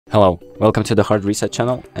Hello, welcome to the Hard Reset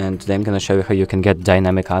channel, and today I'm going to show you how you can get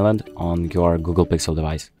Dynamic Island on your Google Pixel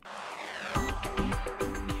device.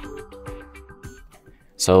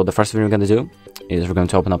 So the first thing we're going to do is we're going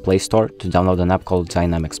to open up Play Store to download an app called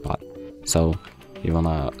Dynamic Spot. So you want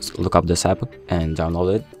to look up this app and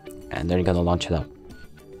download it, and then you're going to launch it up.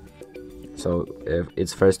 So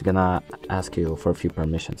it's first going to ask you for a few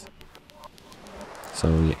permissions.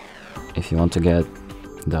 So if you want to get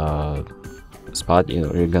the spot,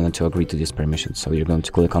 you're going to agree to these permissions. So you're going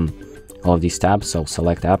to click on all of these tabs, so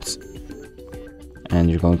select apps, and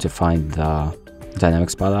you're going to find the Dynamic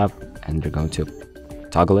Spot app, and you're going to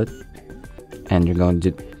toggle it, and you're going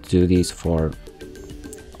to do these for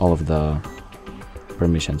all of the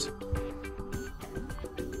permissions.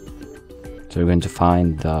 So you're going to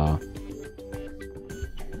find the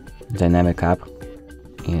Dynamic app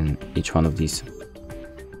in each one of these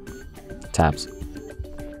tabs.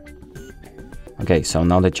 Okay, so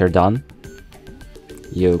now that you're done,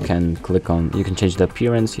 you can change the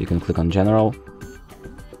appearance, you can click on general,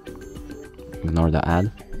 ignore the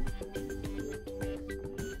ad.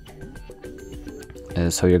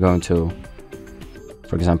 So you're going to,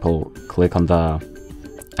 for example, click on the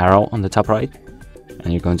arrow on the top right,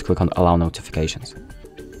 and you're going to click on allow notifications.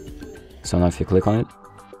 So now if you click on it,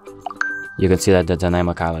 you can see that the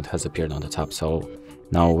Dynamic Island has appeared on the top. So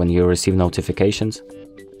now when you receive notifications,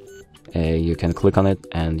 you can click on it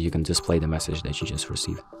and you can display the message that you just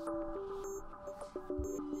received.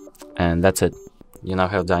 And that's it. You now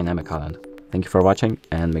have Dynamic Island. Thank you for watching,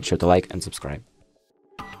 and make sure to like and subscribe.